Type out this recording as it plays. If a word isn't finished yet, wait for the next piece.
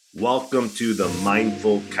Welcome to the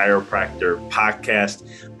Mindful Chiropractor podcast.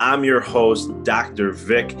 I'm your host, Dr.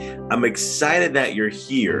 Vic. I'm excited that you're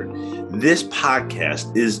here. This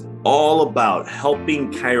podcast is all about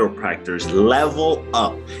helping chiropractors level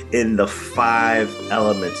up in the 5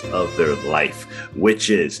 elements of their life, which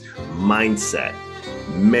is mindset,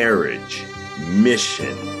 marriage,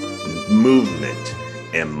 mission, movement,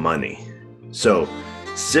 and money. So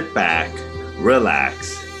sit back,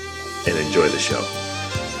 relax, and enjoy the show.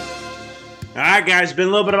 All right, guys, been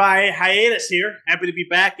a little bit of a hiatus here. Happy to be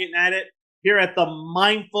back getting at it here at the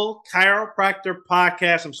Mindful Chiropractor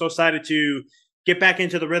podcast. I'm so excited to get back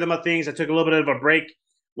into the rhythm of things. I took a little bit of a break.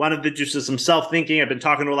 Wanted to do some self-thinking. I've been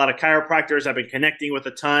talking to a lot of chiropractors. I've been connecting with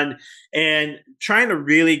a ton and trying to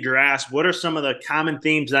really grasp what are some of the common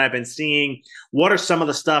themes that I've been seeing. What are some of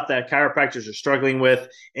the stuff that chiropractors are struggling with?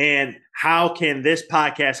 And how can this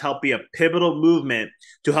podcast help be a pivotal movement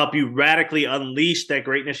to help you radically unleash that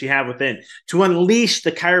greatness you have within, to unleash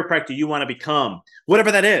the chiropractor you want to become,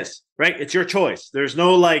 whatever that is, right? It's your choice. There's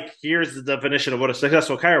no like, here's the definition of what a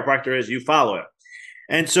successful chiropractor is. You follow it.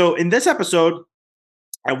 And so in this episode,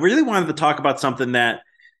 I really wanted to talk about something that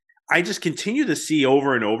I just continue to see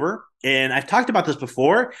over and over. And I've talked about this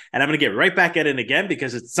before, and I'm going to get right back at it again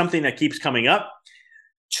because it's something that keeps coming up.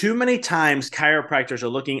 Too many times chiropractors are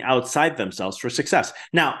looking outside themselves for success.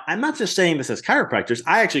 Now, I'm not just saying this as chiropractors.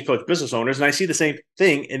 I actually coach business owners, and I see the same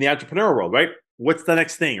thing in the entrepreneurial world, right? What's the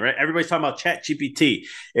next thing, right? Everybody's talking about ChatGPT.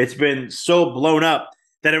 It's been so blown up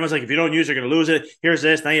that everyone's like, if you don't use it, you're going to lose it. Here's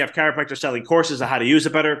this. Now you have chiropractors selling courses on how to use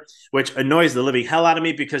it better, which annoys the living hell out of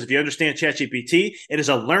me because if you understand ChatGPT, it is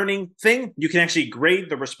a learning thing. You can actually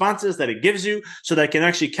grade the responses that it gives you so that it can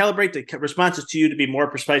actually calibrate the responses to you to be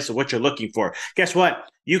more precise of what you're looking for. Guess what?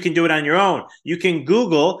 You can do it on your own. You can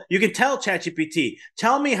Google, you can tell ChatGPT,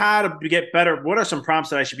 tell me how to get better. What are some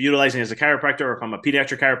prompts that I should be utilizing as a chiropractor, or if I'm a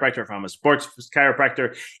pediatric chiropractor, if I'm a sports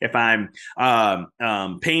chiropractor, if I'm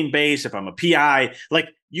pain-based, if I'm a PI, like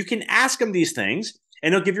you can ask them these things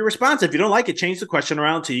and it'll give you a response. If you don't like it, change the question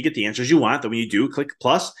around until you get the answers you want. Then when you do, click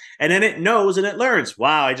plus, and then it knows and it learns.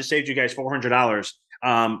 Wow, I just saved you guys $400.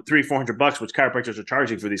 $300-400, which chiropractors are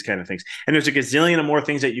charging for these kind of things. And there's a gazillion of more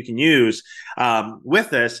things that you can use with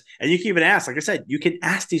this. And you can even ask, like I said, you can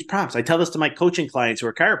ask these prompts. I tell this to my coaching clients who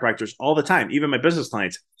are chiropractors all the time, even my business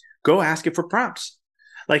clients. Go ask it for prompts.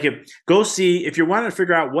 Like go see if you're wanting to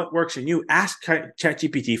figure out what works in you, ask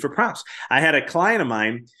ChatGPT for prompts. I had a client of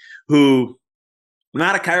mine who,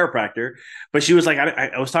 not a chiropractor, but she was like,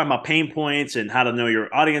 I was talking about pain points and how to know your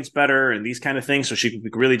audience better and these kind of things. So she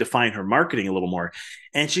could really define her marketing a little more.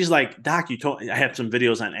 And she's like, Doc, I have some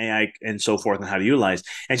videos on AI and so forth and how to utilize.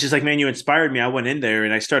 And she's like, man, you inspired me. I went in there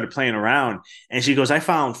and I started playing around. And she goes, I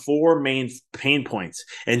found 4 main pain points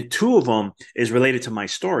and 2 of them is related to my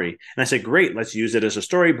story. And I said, great, let's use it as a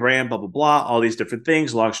story brand, blah, blah, blah, all these different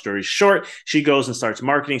things. Long story short, she goes and starts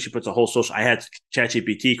marketing. She puts a whole I had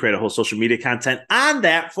ChatGPT create a whole social media content on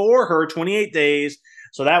that for her 28 days.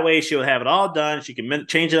 So that way she'll have it all done. She can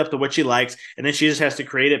change it up to what she likes. And then she just has to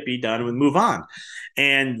create it, be done, and move on.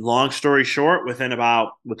 And long story short, with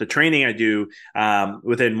the training I do,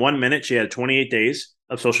 within 1 minute, she had 28 days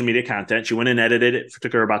of social media content. She went and edited it. It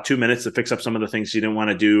took her about 2 minutes to fix up some of the things she didn't want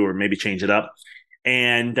to do or maybe change it up.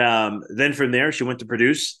 And then from there, she went to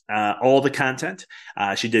produce all the content.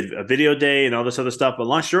 She did a video day and all this other stuff. But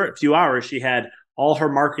long short, a few hours, she had all her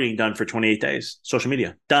marketing done for 28 days. Social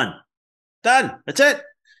media, done. That's it.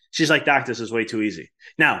 She's like, Doc, this is way too easy.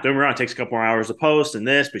 Now, don't get me wrong, it takes a couple more hours to post and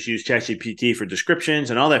this, but she used ChatGPT for descriptions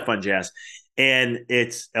and all that fun jazz. And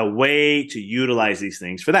it's a way to utilize these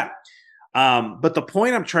things for that. But the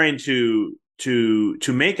point I'm trying to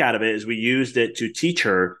make out of it is we used it to teach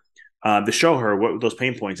her, to show her what those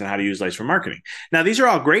pain points and how to utilize for marketing. Now, these are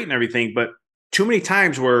all great and everything, but too many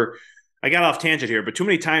times I got off tangent here, but too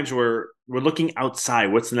many times we're looking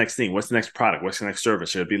outside. What's the next thing? What's the next product? What's the next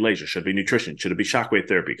service? Should it be laser? Should it be nutrition? Should it be shockwave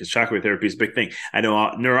therapy? Because shockwave therapy is a big thing. I know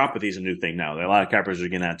neuropathy is a new thing now that a lot of chiropractors are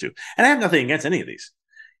getting into. And I have nothing against any of these.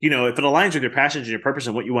 You know, if it aligns with your passions and your purpose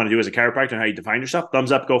and what you want to do as a chiropractor and how you define yourself,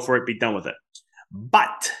 thumbs up, go for it, be done with it.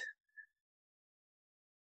 But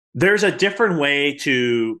there's a different way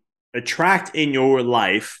to attract in your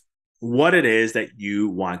life what it is that you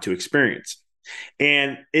want to experience.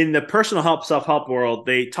 And in the personal help, self-help world,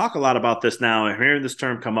 they talk a lot about this now. I'm hearing this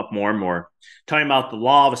term come up more and more, talking about the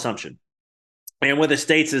law of assumption. And what it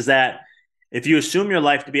states is that if you assume your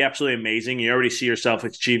life to be absolutely amazing, you already see yourself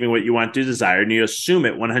achieving what you want to desire, and you assume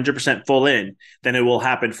it 100% full in, then it will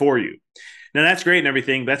happen for you. Now, that's great and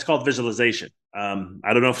everything. That's called visualization. I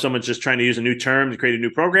don't know if someone's just trying to use a new term to create a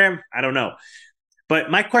new program. I don't know. But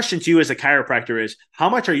my question to you as a chiropractor is, how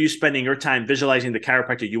much are you spending your time visualizing the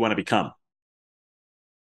chiropractor you want to become?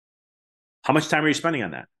 How much time are you spending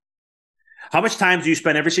on that? How much time do you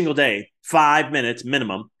spend every single day, 5 minutes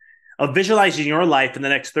minimum, of visualizing your life in the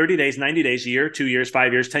next 30 days, 90 days, a year, 2 years,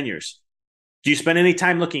 5 years, 10 years? Do you spend any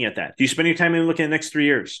time looking at that? Do you spend any time looking at the next 3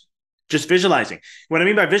 years? Just visualizing. What I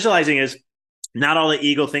mean by visualizing is not all the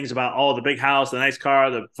ego things about, oh, the big house, the nice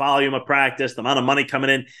car, the volume of practice, the amount of money coming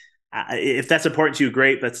in. If that's important to you,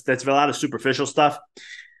 great. That's a lot of superficial stuff.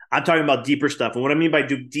 I'm talking about deeper stuff. And what I mean by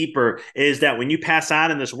deeper is that when you pass on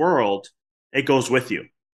in this world, it goes with you.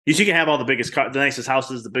 You can have all the biggest, the nicest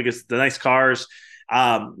houses, the nice cars.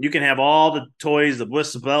 You can have all the toys,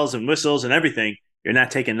 the bells and whistles and everything. You're not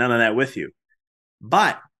taking none of that with you.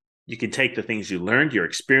 But you can take the things you learned, your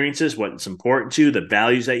experiences, what's important to you, the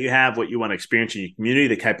values that you have, what you want to experience in your community,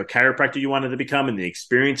 the type of chiropractor you wanted to become, and the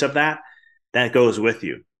experience of that goes with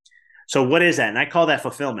you. So what is that? And I call that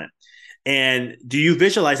fulfillment. And do you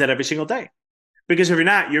visualize that every single day? Because if you're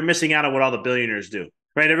not, you're missing out on what all the billionaires do,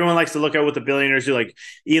 right? Everyone likes to look at what the billionaires do, like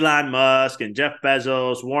Elon Musk and Jeff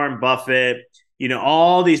Bezos, Warren Buffett,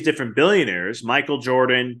 all these different billionaires, Michael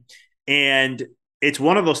Jordan. And it's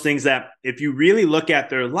one of those things that if you really look at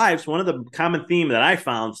their lives, one of the common theme that I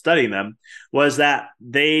found studying them was that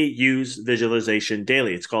they use visualization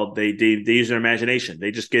daily. It's called, they use their imagination.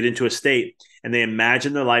 They just get into a state and they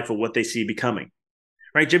imagine their life of what they see becoming.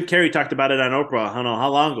 Right? Jim Carrey talked about it on Oprah. I don't know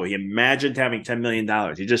how long ago. He imagined having $10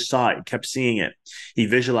 million. He just saw it. He kept seeing it. He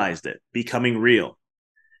visualized it becoming real.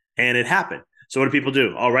 And it happened. So what do people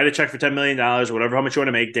do? I'll write a check for $10 million or whatever, how much you want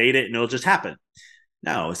to make, date it, and it'll just happen.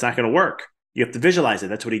 No, it's not going to work. You have to visualize it.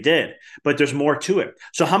 That's what he did. But there's more to it.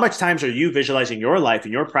 So how much times are you visualizing your life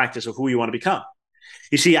and your practice of who you want to become?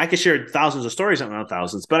 You see, I could share thousands of stories, not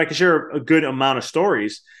thousands, but I could share a good amount of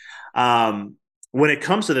stories when it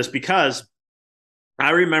comes to this, because I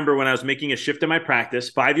remember when I was making a shift in my practice,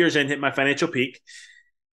 5 years in, hit my financial peak,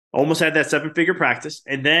 almost had that 7-figure practice.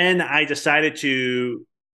 And then I decided to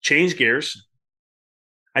change gears.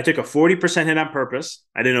 I took a 40% hit on purpose.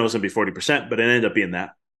 I didn't know it was going to be 40%, but it ended up being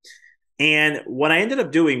that. And what I ended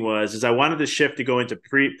up doing was I wanted to shift to go into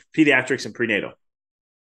pediatrics and prenatal.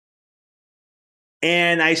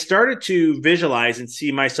 And I started to visualize and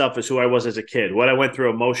see myself as who I was as a kid, what I went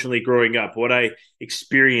through emotionally growing up, what I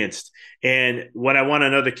experienced, and what I want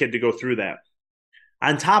another kid to go through that.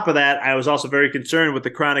 On top of that, I was also very concerned with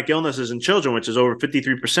the chronic illnesses in children, which is over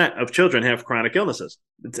 53% of children have chronic illnesses.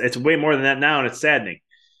 It's way more than that now, and it's saddening.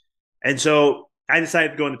 And so I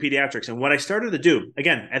decided to go into pediatrics. And what I started to do,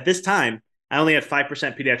 again, at this time, I only had 5%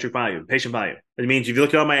 pediatric volume, patient volume. It means if you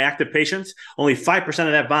look at all my active patients, only 5%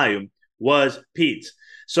 of that volume was peds.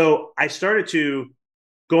 So I started to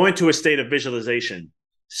go into a state of visualization,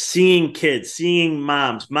 seeing kids, seeing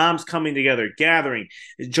moms coming together, gathering,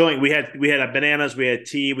 enjoying. We had bananas, we had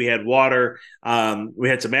tea, we had water, we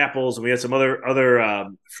had some apples, and we had some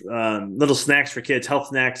other little snacks for kids, health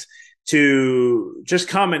snacks, to just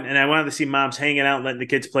come and I wanted to see moms hanging out, letting the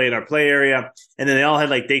kids play in our play area. And then they all had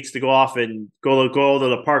like dates to go off and go to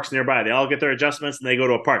the parks nearby. They all get their adjustments and they go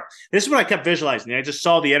to a park. This is what I kept visualizing. I just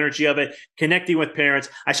saw the energy of it, connecting with parents.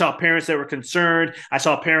 I saw parents that were concerned. I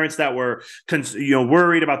saw parents that were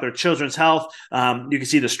worried about their children's health. You can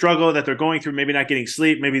see the struggle that they're going through, maybe not getting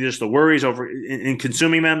sleep, maybe just the worries over in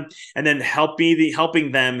consuming them, and then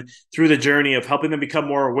helping them through the journey of helping them become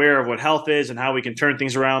more aware of what health is and how we can turn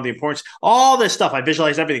things around, the importance. All this stuff. I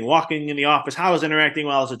visualized everything, walking in the office, how I was interacting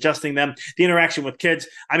while I was adjusting them, the interaction with kids.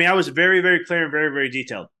 I mean, I was very, very clear and very, very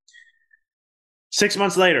detailed. 6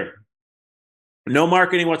 months later, no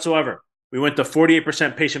marketing whatsoever. We went to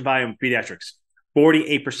 48% patient volume pediatrics.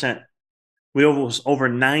 48%. We almost over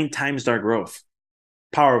 9 times our growth.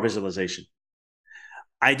 Power of visualization.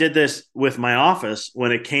 I did this with my office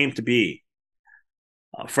when it came to be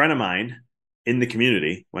a friend of mine in the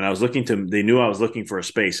community. When I was they knew I was looking for a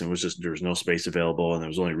space, and there was no space available, and there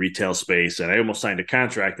was only retail space. And I almost signed a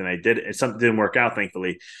contract, and I did it. Something didn't work out,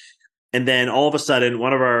 thankfully. And then all of a sudden,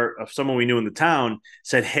 someone we knew in the town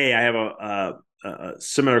said, "Hey, I have a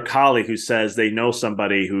similar colleague who says they know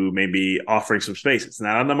somebody who may be offering some space. It's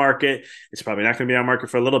not on the market. It's probably not going to be on the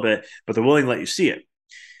market for a little bit, but they're willing to let you see it."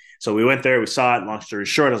 So we went there, we saw it. Long story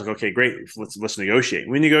short, I was like, "Okay, great. Let's negotiate."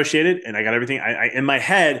 We negotiated, and I got everything. I in my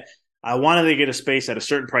head, I wanted to get a space at a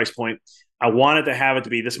certain price point. I wanted to have it to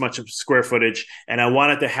be this much of square footage, and I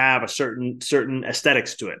wanted to have a certain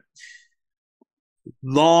aesthetics to it.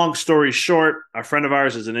 Long story short, a friend of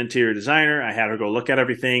ours is an interior designer. I had her go look at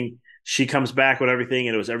everything. She comes back with everything,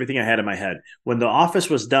 and it was everything I had in my head. When the office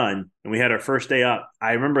was done and we had our first day up,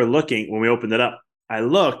 I remember looking when we opened it up. I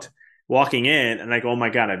looked walking in and I go, oh my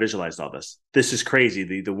God, I visualized all this. This is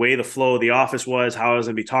crazy. The way the flow of the office was, how I was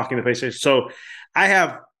going to be talking to patients. So I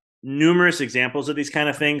have numerous examples of these kind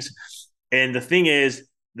of things. And the thing is,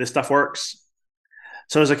 this stuff works.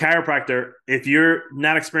 So as a chiropractor, if you're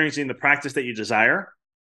not experiencing the practice that you desire,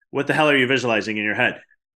 what the hell are you visualizing in your head?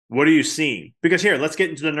 What are you seeing? Because here, let's get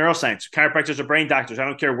into the neuroscience. Chiropractors are brain doctors. I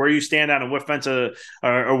don't care where you stand on and what fence or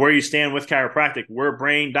where you stand with chiropractic. We're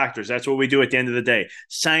brain doctors. That's what we do at the end of the day.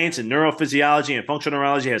 Science and neurophysiology and functional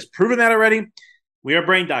neurology has proven that already. We are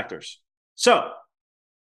brain doctors. So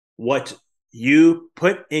what you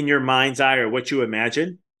put in your mind's eye or what you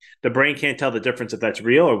imagine, the brain can't tell the difference if that's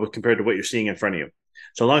real or compared to what you're seeing in front of you.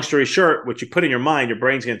 So long story short, what you put in your mind, your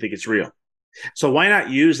brain's going to think it's real. So why not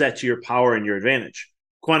use that to your power and your advantage?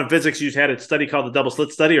 Quantum physics, you've had a study called the double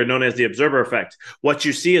slit study, or known as the observer effect. What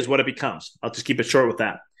you see is what it becomes. I'll just keep it short with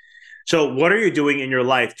that. So what are you doing in your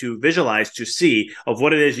life to visualize, to see of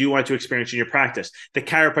what it is you want to experience in your practice, the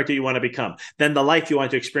chiropractor you want to become, then the life you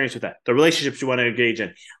want to experience with that, the relationships you want to engage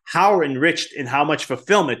in, how enriched and how much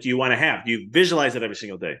fulfillment do you want to have? Do you visualize it every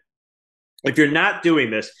single day? If you're not doing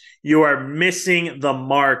this, you are missing the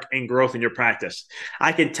mark in growth in your practice.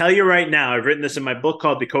 I can tell you right now, I've written this in my book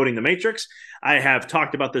called Decoding the Matrix. I have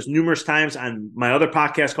talked about this numerous times on my other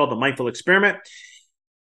podcast called The Mindful Experiment.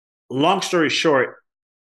 Long story short,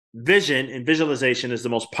 vision and visualization is the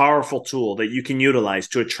most powerful tool that you can utilize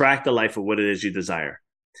to attract the life of what it is you desire.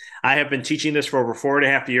 I have been teaching this for over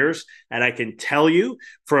 4.5 years, and I can tell you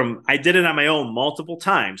I did it on my own multiple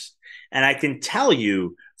times, and I can tell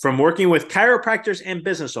you from working with chiropractors and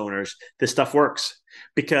business owners, this stuff works.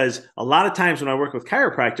 Because a lot of times when I work with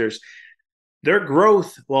chiropractors, their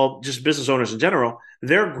growth, well, just business owners in general,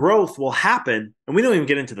 their growth will happen, and we don't even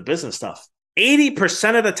get into the business stuff.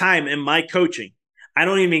 80% of the time in my coaching, I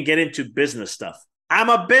don't even get into business stuff. I'm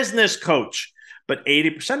a business coach, but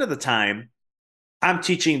 80% of the time, I'm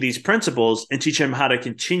teaching these principles and teaching them how to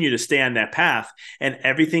continue to stay on that path, and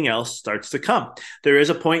everything else starts to come. There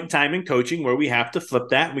is a point in time in coaching where we have to flip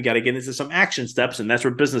that. We got to get into some action steps, and that's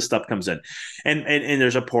where business stuff comes in. And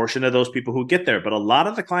there's a portion of those people who get there. But a lot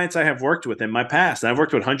of the clients I have worked with in my past, and I've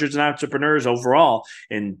worked with hundreds of entrepreneurs overall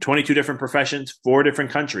in 22 different professions, 4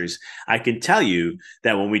 different countries. I can tell you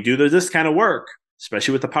that when we do this kind of work,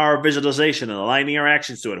 especially with the power of visualization and aligning our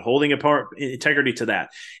actions to it, holding integrity to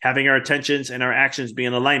that, having our intentions and our actions be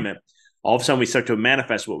in alignment, all of a sudden we start to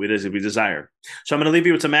manifest what it is that we desire. So I'm going to leave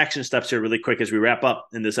you with some action steps here really quick as we wrap up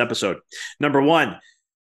in this episode. Number 1,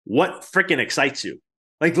 what freaking excites you?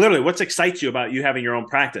 Like literally, what excites you about you having your own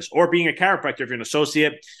practice or being a chiropractor if you're an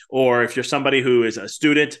associate or if you're somebody who is a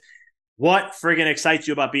student? What friggin' excites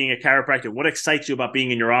you about being a chiropractor? What excites you about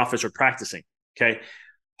being in your office or practicing? Okay.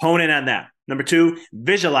 Hone in on that. Number 2,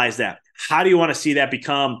 visualize that. How do you want to see that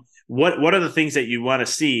become? What are the things that you want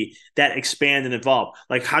to see that expand and evolve?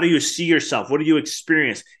 Like, how do you see yourself? What do you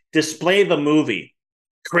experience? Display the movie.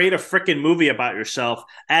 Create a freaking movie about yourself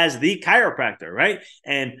as the chiropractor, right?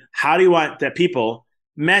 And how do you want that people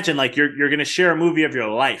imagine like you're going to share a movie of your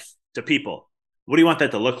life to people? What do you want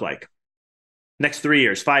that to look like? Next 3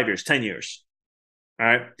 years, 5 years, 10 years. All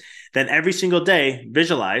right. Then every single day,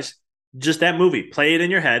 visualize just that movie. Play it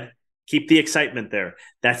in your head. Keep the excitement there.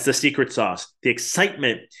 That's the secret sauce. The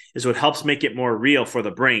excitement is what helps make it more real for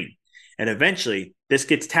the brain. And eventually, this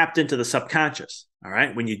gets tapped into the subconscious. All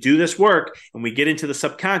right. When you do this work and we get into the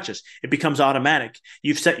subconscious, it becomes automatic.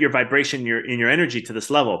 You've set your vibration in your energy to this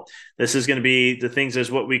level. This is going to be the things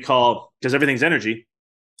as what we call, because everything's energy.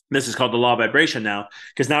 This is called the law of vibration now,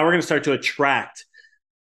 because now we're going to start to attract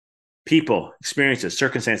people, experiences,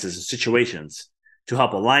 circumstances, and situations to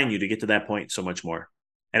help align you to get to that point so much more.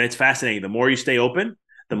 And it's fascinating. The more you stay open,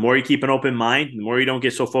 the more you keep an open mind, the more you don't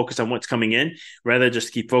get so focused on what's coming in, rather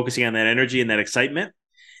just keep focusing on that energy and that excitement.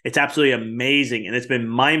 It's absolutely amazing. And it's been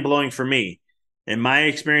mind-blowing for me in my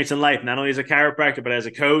experience in life, not only as a chiropractor, but as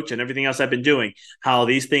a coach and everything else I've been doing, how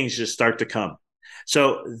these things just start to come.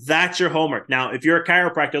 So that's your homework. Now, if you're a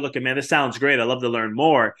chiropractor looking, man, this sounds great. I'd love to learn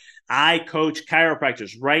more. I coach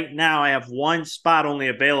chiropractors. Right now, I have one spot only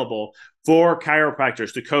available for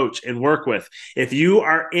chiropractors to coach and work with. If you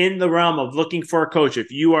are in the realm of looking for a coach,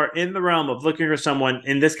 if you are in the realm of looking for someone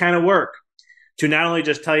in this kind of work to not only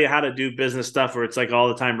just tell you how to do business stuff where it's like all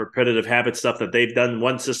the time repetitive habit stuff that they've done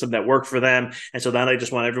one system that worked for them. And so now they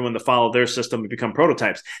just want everyone to follow their system and become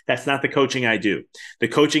prototypes. That's not the coaching I do. The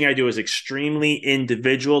coaching I do is extremely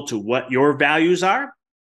individual to what your values are.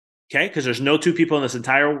 Okay. Because there's no 2 people in this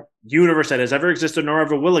entire universe that has ever existed nor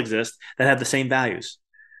ever will exist that have the same values.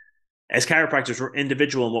 As chiropractors, we're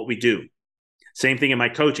individual in what we do. Same thing in my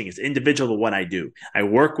coaching. It's individual to what I do. I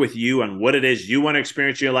work with you on what it is you want to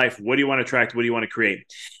experience in your life. What do you want to attract? What do you want to create?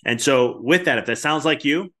 And so with that, if that sounds like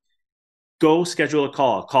you, go schedule a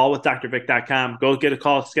call with drvic.com. Go get a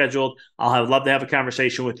call scheduled. Love to have a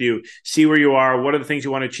conversation with you, see where you are. What are the things you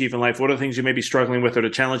want to achieve in life? What are the things you may be struggling with or the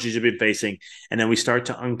challenges you've been facing? And then we start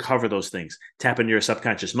to uncover those things, tap into your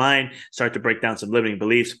subconscious mind, start to break down some limiting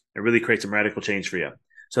beliefs, and really create some radical change for you.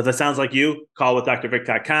 So if that sounds like you, call with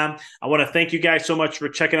drvic.com. I want to thank you guys so much for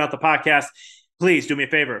checking out the podcast. Please do me a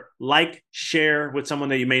favor, like, share with someone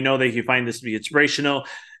that you may know that you find this to be inspirational.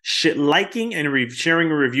 Liking and sharing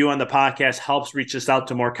a review on the podcast helps reach us out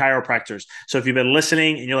to more chiropractors. So if you've been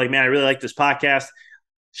listening and you're like, man, I really like this podcast,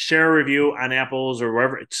 share a review on Apple's or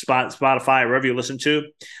wherever, Spotify, wherever you listen to,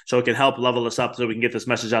 so it can help level us up so we can get this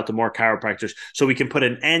message out to more chiropractors, so we can put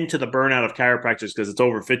an end to the burnout of chiropractors, because it's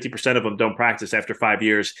over 50% of them don't practice after 5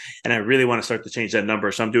 years. And I really want to start to change that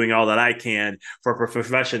number. So I'm doing all that I can for a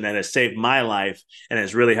profession that has saved my life and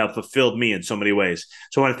has really helped fulfilled me in so many ways.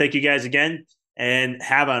 So I want to thank you guys again and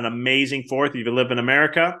have an amazing 4th if you live in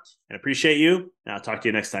America, and appreciate you. And I'll talk to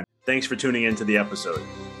you next time. Thanks for tuning into the episode.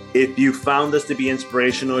 If you found this to be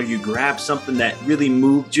inspirational, you grabbed something that really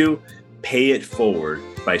moved you, pay it forward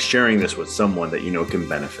by sharing this with someone that you know can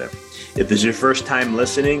benefit. If this is your first time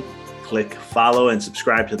listening, click follow and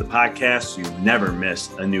subscribe to the podcast so you never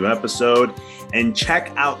miss a new episode. And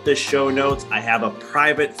check out the show notes. I have a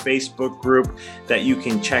private Facebook group that you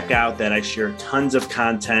can check out that I share tons of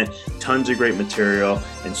content, tons of great material,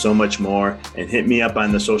 and so much more. And hit me up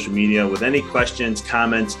on the social media with any questions,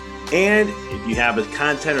 comments. And if you have a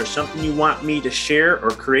content or something you want me to share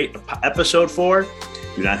or create an episode for,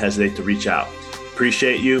 do not hesitate to reach out.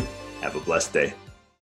 Appreciate you. Have a blessed day.